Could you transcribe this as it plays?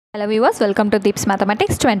Hello viewers, welcome to Deeps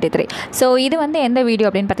Mathematics 23. So இது வந்து எந்த வீடியோ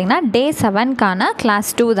அப்படின்னு பார்த்தீங்கன்னா டே 7க்கான கிளாஸ்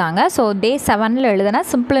 2 தாங்க. ஸோ டே 7ல் எழுதுன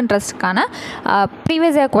சிம்பிள் இன்ட்ரெஸ்ட்கான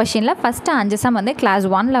ப்ரீவியஸ் இயர் கொஷினில் ஃபஸ்ட்டு 5 சம் வந்து கிளாஸ்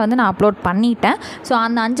 1ல் வந்து நான் அப்லோட் பண்ணிட்டேன். ஸோ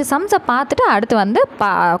அந்த 5 சம்ஸை பார்த்துட்டு அடுத்து வந்து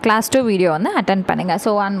கிளாஸ் 2 வீடியோ வந்து அட்டென்ட் பண்ணுங்கள். ஸோ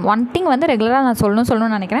ஒன் திங் வந்து ரெகுலராக நான்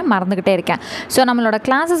சொல்லணும்னு நினைக்கிறேன், மறந்துக்கிட்டே இருக்கேன். ஸோ நம்மளோட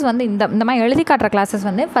கிளாஸஸ் வந்து இந்த மாதிரி எழுதி காட்டுற கிளாஸஸ்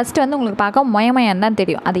வந்து ஃபஸ்ட்டு வந்து உங்களுக்கு பார்க்க மொயமயம் தான்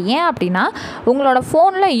தெரியும். அது ஏன் அப்படின்னா உங்களோட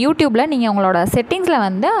ஃபோனில் யூடியூப்பில் நீங்கள் உங்களோட செட்டிங்ஸில்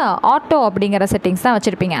வந்து ஆட்டோ அப்படிங்கிற செட்டிங்ஸ் தான்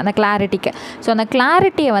வச்சுருப்பீங்க அந்த கிளாரிட்டிக்கு. ஸோ அந்த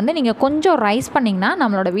கிளாரிட்டியை வந்து நீங்கள் கொஞ்சம் ரைஸ் பண்ணிங்கன்னா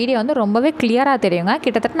நம்மளோட வீடியோ வந்து ரொம்பவே கிளியராக தெரியுங்க.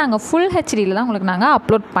 கிட்டத்தட்ட நாங்கள் ஃபுல் ஹெச்டியில் தான் உங்களுக்கு நாங்கள்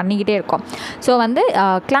அப்லோட் பண்ணிக்கிட்டே இருக்கோம். ஸோ வந்து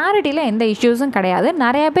கிளாரிட்டியில் எந்த இஷ்யூஸும் கிடையாது.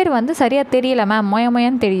 நிறைய பேர் வந்து சரியாக தெரியல மேம்,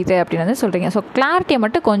 மொயமொயன்னு தெரியுது அப்படின்னு வந்து சொல்கிறீங்க. ஸோ கிளாரிட்டியை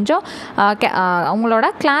மட்டும் கொஞ்சம் உங்களோட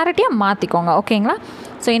கிளாரிட்டியை மாற்றிக்கோங்க, ஓகேங்களா?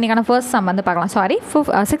 ஸோ இன்றைக்கான ஃபர்ஸ்ட் சம் வந்து பார்க்கலாம். சாரி,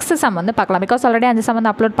 6th சம் வந்து பார்க்கலாம். பிகாஸ் ஆல்ரெடி 5 சம்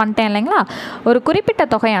வந்து அப்லோட் பண்ணிட்டேன் இல்லைங்களா? ஒரு குறிப்பிட்ட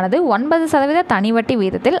தொகையானது 9% தனிவட்டி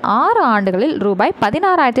வீதத்தில் 6 ஆண்டுகளில் ரூபாய்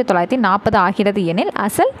 16,940 ஆகிறது எனில்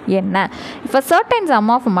அசல் என்ன? If a certain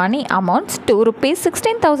sum of money amounts to rupees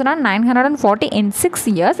 16,940 in 6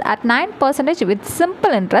 years at 9% with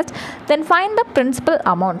simple interest, then find the principal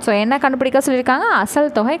amount. So என்ன கண்டுபிடிக்க சொல்லியிருக்காங்க?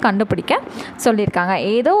 அசல் தொகை கண்டுபிடிக்க சொல்லியிருக்காங்க.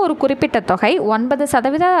 ஏதோ ஒரு குறிப்பிட்ட தொகை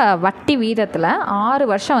 9% வட்டி வீதத்தில் 6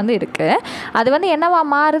 வருஷம் வந்து இருக்குது. அது வந்து என்னவா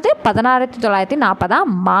மாறுது? 16,940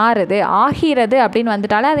 மாறுது. ஆகிறது அப்படின்னு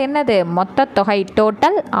வந்துட்டாலே அது என்னது? மொத்த தொகை,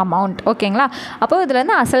 டோட்டல் அமௌண்ட், ஓகேங்களா? அப்போ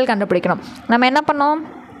இதுலேருந்து அசல் கண்டுபிடிக்கணும். நம்ம என்ன பண்ணோம்?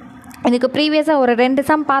 இதுக்கு ப்ரீவியஸாக ஒரு 2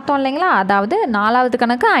 சம் பார்த்தோம் இல்லைங்களா? அதாவது 4வது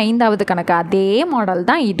கணக்கு 5வது கணக்கு அதே மாடல்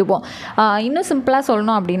தான் இதுவும். இன்னும் சிம்பிளாக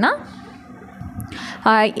சொல்லணும் அப்படின்னா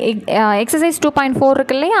எக்ஸசைஸ் 2.4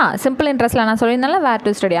 இருக்கு இல்லையா? சிம்பிள் இன்ட்ரெஸ்ட்டில் நான் சொல்லியிருந்தால வேர்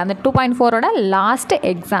டு ஸ்டடி, அந்த 2.4ஓட லாஸ்ட்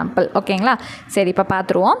எக்ஸாம்பிள், ஓகேங்களா? சரி, இப்போ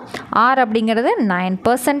பார்த்துருவோம். R அப்படிங்கிறது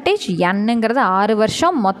 9%, Nங்கிறது 6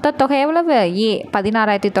 வருஷம், மொத்த தொகை எவ்வளவு? A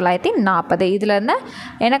 16,940. இதில் இருந்து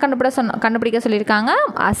என்ன கண்டுபிடிக்க சொல்லியிருக்காங்க?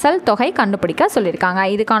 அசல் தொகை கண்டுபிடிக்க சொல்லியிருக்காங்க.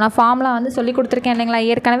 இதுக்கான ஃபார்முலா வந்து சொல்லி கொடுத்துருக்கேன் இல்லைங்களா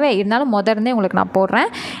ஏற்கனவே? இருந்தாலும் முதல்ல உங்களுக்கு நான் போடுறேன்.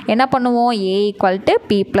 என்ன பண்ணுவோம்? A =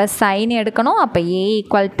 P + I எடுக்கணும். அப்போ A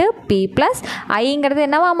 = P + ஐங்கிறது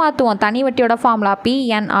என்னவா மாற்றுவோம்? தனி வட்டியோட ஃபார்முலா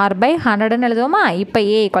PNR/100ன்னு எழுதுவோமா? இப்போ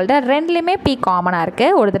A = ரெண்டுலேயுமே P காமனாக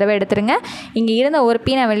இருக்குது. ஒரு தடவை எடுத்துருங்க. இங்கே இருந்த ஒரு P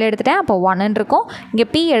நான் வெளியே எடுத்துட்டேன், அப்போ 1ன்னு இருக்கும். இங்கே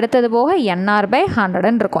P எடுத்தது போக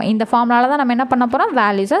NR/100ன்னு இருக்கும். இந்த ஃபார்முலாவில் தான் நம்ம என்ன பண்ண போகிறோம்?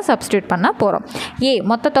 வேல்யூஸை சப்ஸ்டியூட் பண்ண போகிறோம். A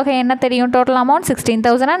மொத்த தொகை என்ன தெரியும்? டோட்டல் அமௌண்ட்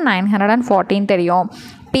 16,914 தெரியும்.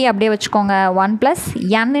 P அப்படியே வச்சுக்கோங்க. 1 +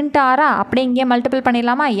 N × R அப்படியே இங்கே மல்டிபிள்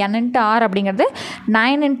பண்ணிடலாமா? N × R அப்படிங்கிறது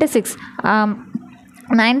 9 × 6.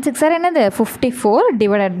 9 6 என்னது?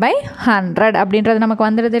 54/100 அப்படின்றது நமக்கு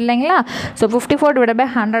வந்துடுது இல்லைங்களா? ஸோ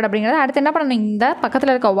 54/100 அப்படிங்கிறது அடுத்து என்ன பண்ணணும்? இந்த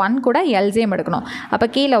பக்கத்தில் இருக்க 1 கூட LCM எடுக்கணும். அப்போ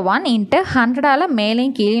கீழே 1 × 100ஆல்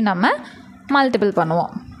மேலேயும் கீழே நம்ம மல்டிபிள்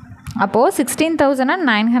பண்ணுவோம். அப்போது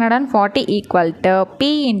 16,940 = P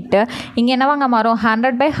 × இங்கே என்னவாங்க மாறும்?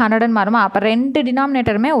 100/100ன்னு மாறுமா? அப்போ 2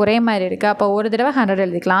 டினாமினேட்டருமே ஒரே மாதிரி இருக்குது. அப்போ ஒரு தடவை 100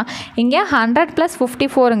 எழுதிக்கலாம். இங்கே 100 +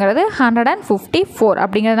 54ங்கிறது 154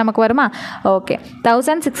 அப்படிங்கிறது நமக்கு வருமா? Okay,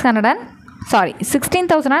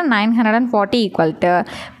 16,940 =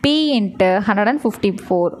 P ×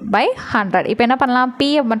 154/100. இப்போ என்ன பண்ணலாம்?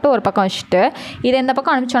 Pயை மட்டும் ஒரு பக்கம் வச்சுட்டு இது இந்த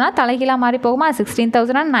பக்கம் அனுப்பிச்சோன்னா தலைகீழாக மாறி போகுமா?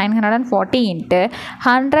 16,940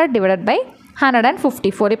 ×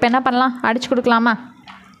 100/154. இப்போ என்ன பண்ணலாம்? அடிச்சு கொடுக்கலாமா?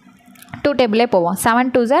 2 டேபிளே போவோம். 7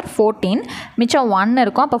 2s are 14, மிச்சம் 1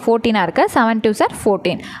 இருக்கும். அப்போ 14 இருக்குது. 7 2s are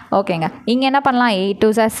 14. ஓகேங்க. இங்கே என்ன பண்ணலாம்? 8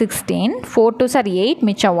 2s are 16, 4 2s are 8,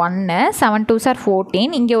 மிச்சம் 1, 7 2s are 14,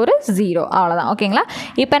 இங்கே ஒரு 0, அவ்வளோதான். ஓகேங்களா?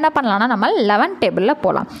 இப்போ என்ன பண்ணலாம்னா நம்ம 11 டேபிளில்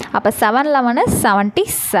போகலாம். அப்போ 7 11 is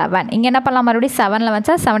 77. இங்கே என்ன பண்ணலாம்? மறுபடியும் 7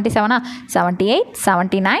 11 77, 78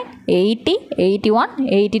 79 80 81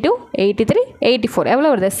 82 83 84 எவ்வளோ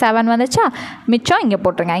வருது? 7 வந்துச்சா? மிச்சம் இங்கே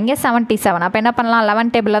போட்டுருங்க. இங்கே 77. அப்போ என்ன பண்ணலாம்?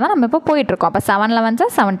 11 டேபிளில் தான் நம்ம இப்போ போயிட்டுருக்கோம். அப்போ 7 11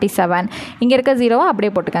 77. இங்கே இருக்க 0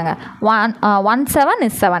 அப்படியே போட்டுக்கோங்க. 17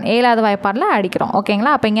 is 7. 7வது வாய்ப்பாடில் அடிக்கிறோம்,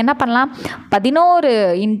 ஓகேங்களா? அப்போ இங்கே என்ன பண்ணலாம்? 11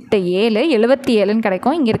 × 7 77ன்னு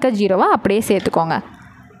கிடைக்கும். இங்கே இருக்க 0 அப்படியே சேர்த்துக்கோங்க.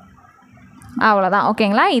 அவ்வளோதான்,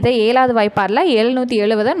 ஓகேங்களா? இதை 7வது வாய்ப்பாடில்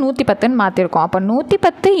 770 110ன்னு மாற்றிருக்கோம். அப்போ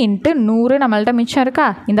 110 × 100 நம்மள்ட்ட மிச்சம் இருக்கா?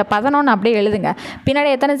 இந்த 11 அப்படியே எழுதுங்க. பின்னாடி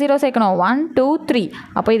எத்தனை 0 சேர்க்கணும்? 1 2 3.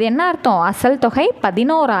 அப்போ இது என்ன அர்த்தம்? அசல் தொகை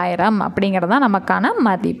 11,000 அப்படிங்கிறது தான் நமக்கான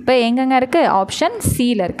மதிப்பு. எங்கெங்கே இருக்குது? ஆப்ஷன்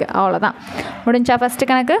சியில் இருக்குது. அவ்வளோதான், முடிஞ்சா ஃபஸ்ட்டு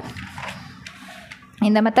கணக்கு.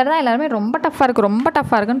 இந்த மெத்தட் தான் எல்லாருமே ரொம்ப டஃப்பாக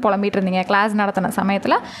இருக்குன்னு புலம்பிகிட்டு இருந்தீங்க கிளாஸ் நடத்தின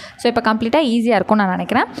சமயத்தில். ஸோ இப்போ கம்ப்ளீட்டாக ஈஸியாக இருக்கும்னு நான்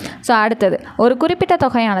நினைக்கிறேன். ஸோ அடுத்தது, ஒரு குறிப்பிட்ட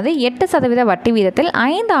தொகையானது 8% வட்டி வீதத்தில்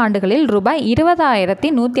 5 ஆண்டுகளில் ரூபாய்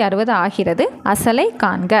 20,160 ஆகிறது. அசலை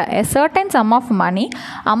காண்க. A certain sum of money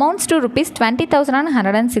amounts to rupees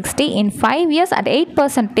 20,160 in 5 years at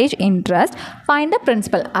 8% interest. Find the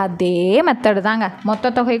principal. அதே மெத்தடு தாங்க.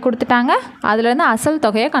 மொத்த தொகை கொடுத்துட்டாங்க, அதுலேருந்து அசல்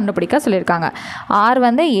தொகையை கண்டுபிடிக்க சொல்லியிருக்காங்க. R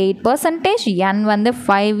வந்து 8%, N வந்து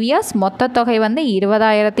 5 years, மொத்த தொகை வந்து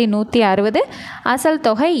 20,160, அசல்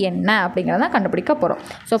தொகை என்ன அப்படிங்கிறத கண்டுபிடிக்க போகிறோம்.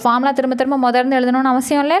 ஸோ ஃபார்முலா திரும்ப முதல்ல எழுதணும்னு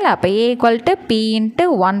அவசியம் இல்லை. அப்போ A = P ×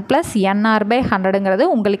 1 + NR/100ங்கிறது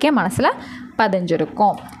உங்களுக்கே மனசில்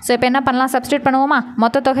பதிஞ்சிருக்கும். ஸோ இப்போ என்ன பண்ணலாம், சப்ஸ்டியூட் பண்ணுவோமா?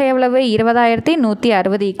 மொத்த தொகை எவ்வளவு?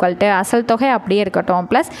 20,160 = அசல் தொகை அப்படியே இருக்கட்டும்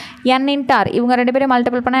ப்ளஸ் N × R, இவங்க ரெண்டு பேரும்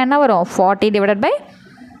மல்டிபிள் பண்ணால் என்ன வரும்? 40/100.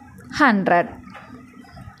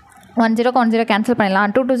 1 0 1 0 கேன்சல்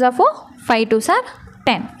பண்ணிடலாம். 2 2s are 4, 5 2s are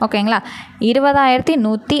 10. ஓகேங்களா?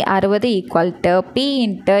 20,160 = P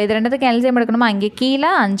 × இது ரெண்டுத்துக்கு எல்சிஎம் எடுக்கணுமா? இங்கே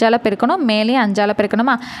கீழே 5ஆல் பெருக்கணும், மேலேயும் 5ஆல்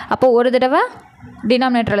பெருக்கணுமா? அப்போ ஒரு தடவை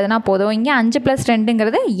டினாமினேட்டர் எழுதுனா போதும். இங்கே 5 +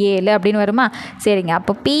 2ங்கிறது 7 அப்படின்னு வருமா? சரிங்க.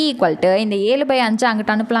 அப்போ P = இந்த 7/5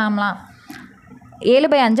 அங்கிட்ட அனுப்பலாம்லாம்.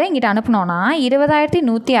 7/5 இங்கிட்ட அனுப்பினோன்னா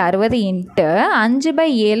 20,160 ×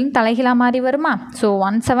 5/7 தலைகீழாக மாறி வருமா? So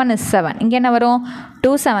 1 7 is 7. இங்கே என்ன வரும்?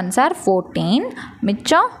 2 7s are 14,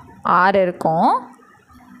 மிச்சம் 6 இருக்கும்.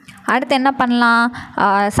 அடுத்து என்ன பண்ணலாம்?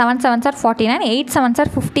 7 7s are 49, 8 7s are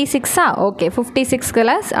 56. Okay,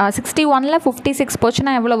 56ல் 61ல் 56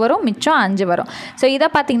 போச்சுன்னா எவ்வளோ வரும்? மிச்சம் 5 வரும். ஸோ இதை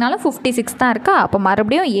பார்த்தீங்கனாலும் 56 தான் இருக்கா. அப்போ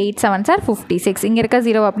மறுபடியும் 8 7s are 56. இங்கே இருக்க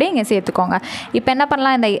 0 அப்படியே இங்கே சேர்த்துக்கோங்க. இப்போ என்ன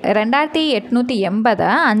பண்ணலாம்? இந்த 2,880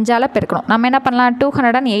 5ஆல் பெருக்கணும். நம்ம என்ன பண்ணலாம்?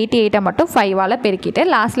 288 மட்டும் 5ஆல் பெருக்கிட்டு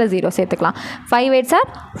லாஸ்ட்டில் 0 சேர்த்துக்கலாம். 5 8s are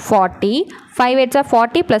 40, 5 8s are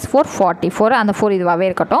 40 + 4 44. அந்த 4 இதுவாகவே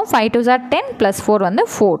இருக்கட்டும். 5 2s are 10 + 4 வந்து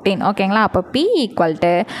 14. ஓகேங்களா? அப்போ P =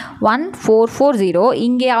 1440.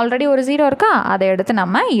 இங்கே ஆல்ரெடி ஒரு 0 இருக்கா, அதை எடுத்து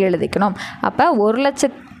நம்ம எழுதிக்கணும். அப்போ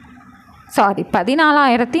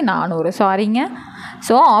 14,400. சாரிங்க.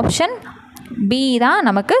 ஸோ ஆப்ஷன் B தான்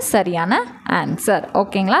நமக்கு சரியான ஆன்சர்.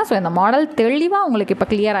 ஓகேங்களா? ஸோ இந்த மாடல் தெளிவாக உங்களுக்கு இப்போ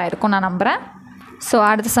கிளியர் ஆகிருக்கும் நான் நம்புகிறேன். ஸோ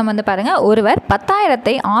அடுத்த சம் வந்து பாருங்கள். ஒருவர்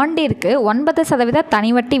 10,000 ஆண்டிற்கு 9%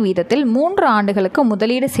 தனிவட்டி வீதத்தில் 3 ஆண்டுகளுக்கு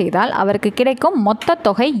முதலீடு செய்தால் அவருக்கு கிடைக்கும் மொத்த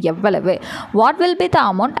தொகை எவ்வளவு? What will be the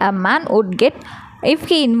amount a man would get if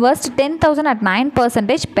he invests 10,000 at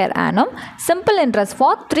 9% per annum simple interest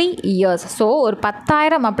for 3 years? So ஒரு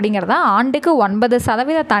 10,000 அப்படிங்கிறத ஆண்டுக்கு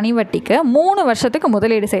 9% தனிவட்டிக்கு 3 வருஷத்துக்கு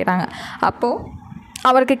முதலீடு செய்கிறாங்க. அப்போது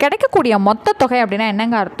அவருக்கு கிடைக்கக்கூடிய மொத்த தொகை அப்படின்னா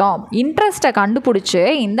என்னங்க அர்த்தம்? இன்ட்ரெஸ்ட்டை கண்டுபிடிச்சி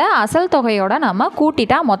இந்த அசல் தொகையோட நம்ம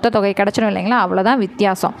கூட்டிட்டா மொத்த தொகை கிடச்சிடும் இல்லைங்களா? அவ்வளோதான்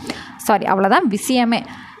வித்தியாசம். அவ்வளோதான் விஷயமே.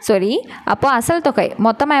 சரி, அப்போ அசல் தொகை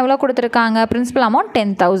மொத்தமாக எவ்வளோ கொடுத்துருக்காங்க? Principal amount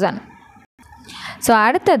 10,000. ஸோ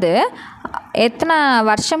அடுத்தது எத்தனை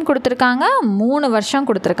வருஷம் கொடுத்துருக்காங்க? 3 வருஷம்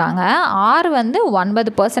கொடுத்துருக்காங்க. R வந்து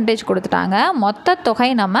 9% கொடுத்துட்டாங்க. மொத்த தொகை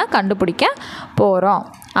நம்ம கண்டுபிடிக்க போகிறோம்.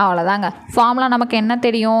 அவ்வளோதாங்க. ஃபார்முலா நமக்கு என்ன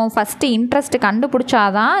தெரியும்? ஃபஸ்ட்டு இன்ட்ரெஸ்ட்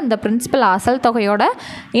கண்டுபிடிச்சாதான் இந்த பிரின்சிபல் அசல் தொகையோட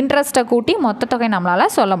இன்ட்ரெஸ்ட்டை கூட்டி மொத்த தொகை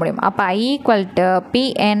நம்மளால் சொல்ல முடியும். அப்போ I =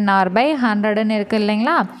 PNR/100ன்னு இருக்குது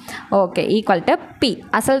இல்லைங்களா? Okay, = P.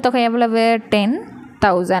 அசல் தொகை எவ்வளவு?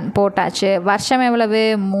 10,000 போட்டாச்சு. வருஷம் எவ்வளவு?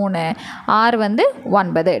 3. R வந்து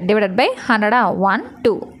 9 /100. 1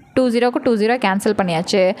 2 2 0க்கு 2 0 கேன்சல்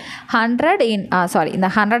பண்ணியாச்சு. 100 இந்த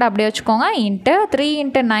 100 அப்படியே வச்சுக்கோங்க. × 3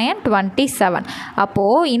 × 9 27.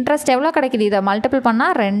 அப்போது இன்ட்ரெஸ்ட் எவ்வளோ கிடைக்கிது? இதை மல்டிபிள்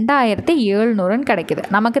பண்ணால் 2,700ன்னு கிடைக்கிது.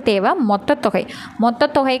 நமக்கு தேவை மொத்த தொகை.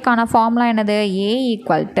 மொத்த தொகைக்கான ஃபார்முலா என்னது? A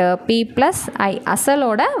 = P + I.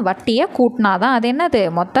 அசலோட வட்டியை கூட்டினா தான் அது என்னது?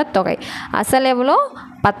 மொத்த தொகை. அசல் எவ்வளோ?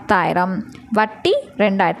 10,000, வட்டி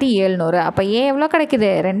 2,700. அப்போ ஏ எவ்வளோ கிடைக்குது?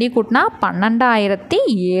 2 கூட்டினா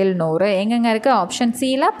 12,700. எங்கெங்கே இருக்குது? ஆப்ஷன்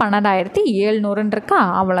சியில் 12,700 இருக்கா?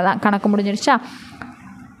 அவ்வளோதான், கணக்கு முடிஞ்சிருச்சா?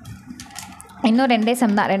 இன்னும் 2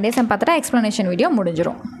 செம் தான். 2 செம் பார்த்துட்டா எக்ஸ்ப்ளனேஷன் வீடியோ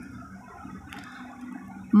முடிஞ்சிடும்.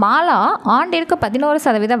 மாலா ஆண்டிற்கு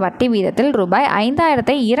 11% வட்டி வீதத்தில் ரூபாய்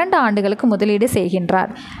 5,000 2 ஆண்டுகளுக்கு முதலீடு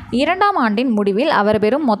செய்கின்றார். 2ஆம் ஆண்டின் முடிவில் அவர்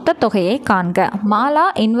பெறும் மொத்த தொகையை காண்க. Mala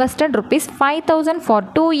invested ₹5,000 for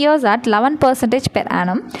 2 years at 11% per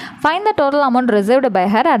annum. Find the total amount reserved by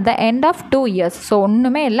her at the end of 2 years. So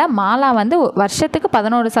ஒன்றுமே இல்லை. மாலா வந்து வருஷத்துக்கு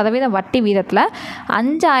 11% வட்டி வீதத்தில்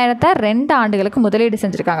 5,000 2 ஆண்டுகளுக்கு முதலீடு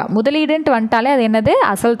செஞ்சுருக்காங்க. முதலீடுன்ட்டு வந்துட்டாலே அது என்னது?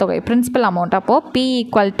 அசல் தொகை, பிரின்சிபல் அமௌண்ட். அப்போது P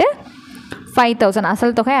 = 5,000,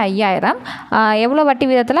 அசல் தொகை 5,000. எவ்வளோ வட்டி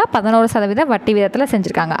வீதத்தில்? 11% வட்டி வீதத்தில்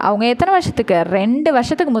செஞ்சுருக்காங்க. அவங்க எத்தனை வருஷத்துக்கு? 2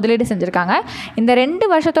 வருஷத்துக்கு முதலீடு செஞ்சுருக்காங்க. இந்த 2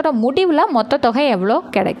 வருஷத்தோட முடிவில் மொத்த தொகை எவ்வளோ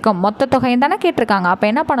கிடைக்கும்? மொத்த தொகையும் தானே கேட்டிருக்காங்க. அப்போ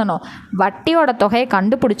என்ன பண்ணணும்? வட்டியோட தொகையை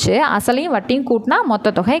கண்டுபிடிச்சி அசலையும் வட்டியும் கூட்டினா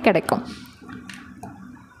மொத்த தொகை கிடைக்கும்.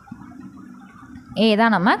 ஏ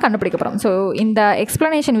தான் நம்ம கண்டுபிடிக்க போகிறோம். ஸோ இந்த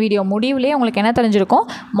எக்ஸ்ப்ளனேஷன் வீடியோ முடிவுலேயே உங்களுக்கு என்ன தெரிஞ்சிருக்கும்,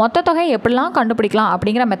 மொத்த தொகை எப்படிலாம் கண்டுபிடிக்கலாம்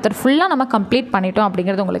அப்படிங்கிற மெத்தட் ஃபுல்லாக நம்ம கம்ப்ளீட் பண்ணிட்டோம்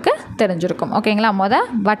அப்படிங்கிறது உங்களுக்கு தெரிஞ்சிருக்கும். ஓகேங்களா?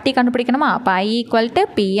 வட்டி கண்டுபிடிக்கணுமா? அப்போ I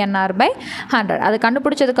 = PNR/100. அது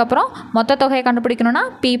கண்டுபிடிச்சதுக்கப்புறம் மொத்த தொகையை கண்டுபிடிக்கணும்னா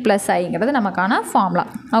P + Iங்கிறது நமக்கான ஃபார்முலா.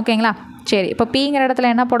 ஓகேங்களா? சரி, இப்போ Pங்கிற இடத்துல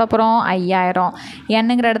என்ன போட போகிறோம்? 5000.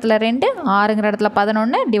 Nங்கிற இடத்துல 2, Rங்கிற இடத்துல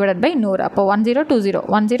 11 / 100. அப்போ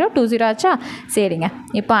 1020 ஆச்சா? சரிங்க.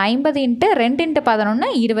 இப்போ 50 × 2 ×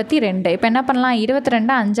 11 22. இப்போ என்ன பண்ணலாம்?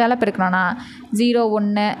 22 5ஆல் பெருக்கணும்னா 0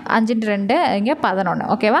 1 5 × 2 இங்கே 11.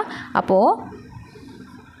 ஓகேவா? அப்போது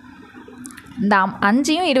இந்த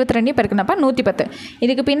 5யும் 22 பெருக்கினப்ப 110.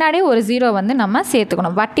 இதுக்கு பின்னாடி ஒரு 0 வந்து நம்ம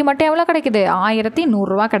சேர்த்துக்கணும். வட்டி மட்டும் எவ்வளோ கிடைக்குது?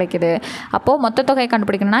 1100 கிடைக்குது. அப்போது மொத்த தொகையை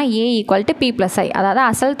கண்டுபிடிக்கணும்னா A = P + I. அதாவது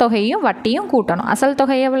அசல் தொகையும் வட்டியும் கூட்டணும். அசல்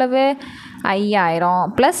தொகை எவ்வளவு? 5000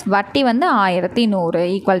 ப்ளஸ் வட்டி வந்து 1100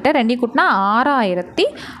 = 2 கூட்டினா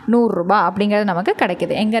 6100 ரூபா அப்படிங்கிறது நமக்கு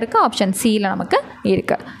கிடைக்குது. எங்கே இருக்குது? ஆப்ஷன் சியில் நமக்கு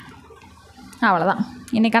இருக்குது. அவ்வளோதான்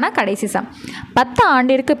இன்றைக்கான கடைசி சம். 10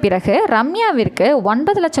 ஆண்டிற்கு பிறகு ரம்யாவிற்கு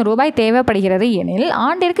 9 லட்சம் ரூபாய் தேவைப்படுகிறது எனில்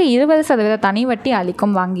ஆண்டிற்கு 20% தனி வட்டி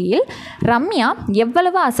அளிக்கும் வங்கியில் ரம்யா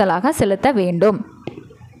எவ்வளவு அசலாக செலுத்த வேண்டும்?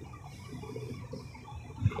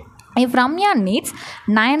 If Ramya needs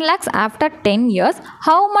 9 lakhs after 10 years,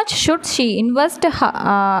 how much should she invest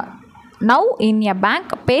now in a bank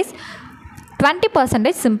pays 20%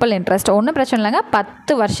 simple interest? ஒன்றும் பிரச்சனை இல்லைங்க.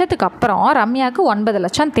 10 வருஷத்துக்கு அப்புறம் ரம்யாவுக்கு 9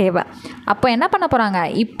 லட்சம் தேவை. அப்போ என்ன பண்ண போகிறாங்க?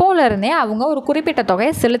 இப்போலேருந்தே அவங்க ஒரு குறிப்பிட்ட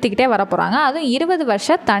தொகையை செலுத்திக்கிட்டே வர போகிறாங்க. அதுவும் 20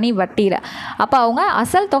 வருஷம் தனி வட்டியில். அப்போ அவங்க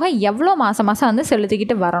அசல் தொகை எவ்வளோ மாதம் மாதம் வந்து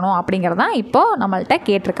செலுத்திக்கிட்டு வரணும் அப்படிங்கிறதான் இப்போது நம்மள்கிட்ட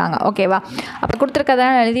கேட்டிருக்காங்க. ஓகேவா? அப்போ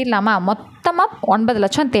கொடுத்துருக்கதான் எழுதிடலாமா? மொத்தமாக 9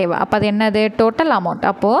 லட்சம் தேவை. அப்போ அது என்னது? Total amount.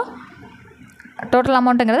 அப்போது டோட்டல்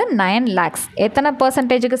அமௌண்ட்டுங்கிறது 9 lakhs. எத்தனை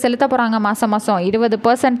பர்சன்டேஜுக்கு செலுத்த போகிறாங்க? மாதம் மாதம்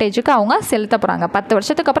 20% அவங்க செலுத்த போகிறாங்க. 10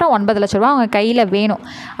 வருஷத்துக்கு அப்புறம் 9 லட்ச ரூபா அவங்க கையில் வேணும்.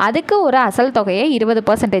 அதுக்கு ஒரு அசல் தொகையை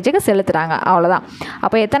 20% செலுத்துகிறாங்க. அவ்வளோதான்.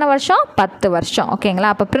 அப்போ எத்தனை வருஷம்? 10 வருஷம். ஓகேங்களா?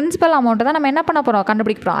 அப்போ பிரின்சிபல் அமௌண்ட்டு தான் நம்ம என்ன பண்ண போகிறோம்?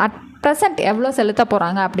 கண்டுபிடிக்க போகிறோம். அட் ப்ரெசென்ட் எவ்வளோ செலுத்த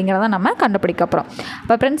போகிறாங்க அப்படிங்கிறத நம்ம கண்டுபிடிக்க போகிறோம்.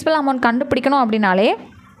 இப்போ பிரின்சிபல் அமௌண்ட் கண்டுபிடிக்கணும் அப்படின்னாலே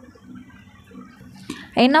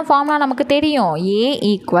என்ன ஃபார்முலா நமக்கு தெரியும்? A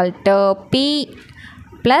 = P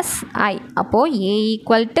 + I. அப்போது A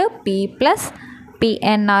 = P +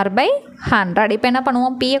 PNR/100. இப்போ என்ன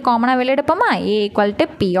பண்ணுவோம்? P காமனாக வெளியெடுப்போமா? A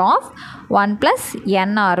 = P of 1 +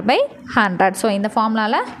 NR/100. So இந்த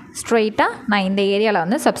ஃபார்முலாவில் ஸ்ட்ரெயிட்டாக நான் இந்த ஏரியாவில்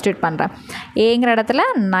வந்து சப்ஸ்டியூட் பண்ணுறேன். ஏங்கிற இடத்துல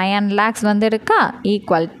 9 lakhs வந்து இருக்கா?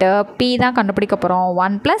 = P தான் கண்டுபிடிக்க போகிறோம்.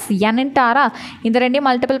 1 + N × R. இந்த ரெண்டையும்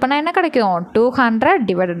மல்டிபிள் பண்ணால் என்ன கிடைக்கும்?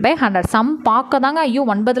 200 / 100. சம் பார்க்க தாங்க ஐயோ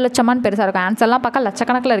 9 லட்சமானு பெருசாக இருக்கும். ஆன்சர்லாம் பார்க்க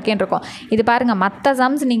லட்சக்கணக்கில் இருக்கேன்னு இருக்கும். இது பாருங்கள், மற்ற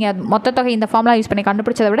சம்ஸ் நீங்கள் மொத்த தொகை இந்த ஃபார்முலா யூஸ் பண்ணி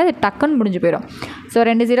கண்டுபிடிச்சதை விட இது டக்குன்னு முடிஞ்சு போயிடும். ஸோ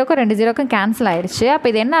 2 0க்கும் கேன்சல் ஆயிடுச்சு. அப்போ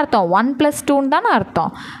இது என்ன அர்த்தம்? 1 + 2 தானே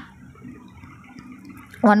அர்த்தம்.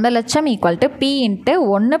 9 லட்சம் = P ×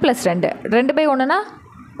 1 + 2. 2/1னா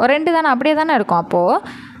 2 தானே, அப்படியே தானே இருக்கும். அப்போது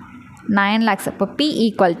 9 lakhs. இப்போ P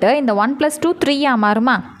 = இந்த 1 + 2 3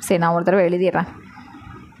 மாறுமா? சரி, நான் ஒரு தடவை எழுதிடுறேன்.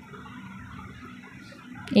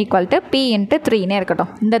 = P × 3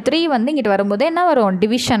 இருக்கட்டும். இந்த 3 வந்து இங்கிட்டு வரும்போது என்ன வரும்?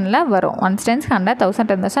 டிவிஷனில் வரும். 1 tens 100 1000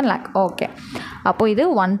 10,000 lakh. ஓகே. அப்போது இது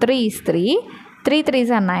 1 3 is 3, 3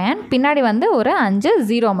 3s are 9. பின்னாடி வந்து ஒரு 5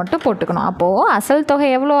 0 மட்டும் போட்டுக்கணும். அப்போது அசல் தொகை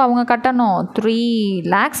எவ்வளோ அவங்க கட்டணும்? 3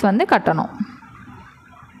 lakhs வந்து கட்டணும்.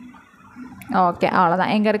 ஓகே,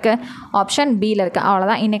 அவ்வளோதான். எங்கே இருக்குது? ஆப்ஷன் பியில் இருக்குது.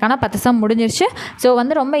 அவ்வளோதான். இன்றைக்கான 10 சம் முடிஞ்சிருச்சு. ஸோ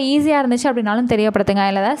வந்து ரொம்ப ஈஸியாக இருந்துச்சு அப்படின்னாலும் தெரியப்படுத்துங்க.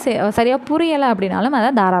 இல்லை ஏதாவது சரியாக புரியலை அப்படின்னாலும் அதை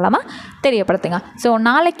தாராளமாக தெரியப்படுத்துங்க. ஸோ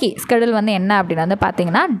நாளைக்கு ஸ்கெடியூல் வந்து என்ன அப்படின்னு வந்து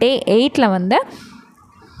பார்த்தீங்கன்னா, டே 8ல் வந்து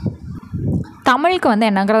தமிழுக்கு வந்து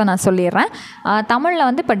என்னங்கிறத நான் சொல்லிடுறேன். தமிழில்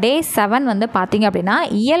வந்து இப்போ டே 7 வந்து பார்த்திங்க அப்படின்னா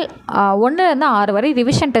இயல் 1லேருந்து 6 வரை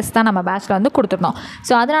ரிவிஷன் டெஸ்ட் தான் நம்ம பேட்சில் வந்து கொடுத்துருந்தோம்.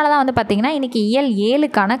 ஸோ அதனால தான் வந்து பார்த்திங்கன்னா இன்றைக்கி இயல்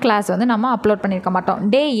 7க்கான கிளாஸ் வந்து நம்ம அப்லோட் பண்ணியிருக்க மாட்டோம்.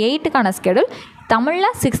 டே 8க்கான ஸ்கெடியூல் தமிழில்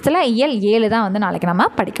 6th இயல் 7 தான் வந்து நாளைக்கு நம்ம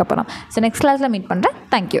படிக்க போகிறோம். ஸோ நெக்ஸ்ட் கிளாஸில் மீட் பண்ணுறேன்.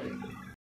 தேங்க்யூ.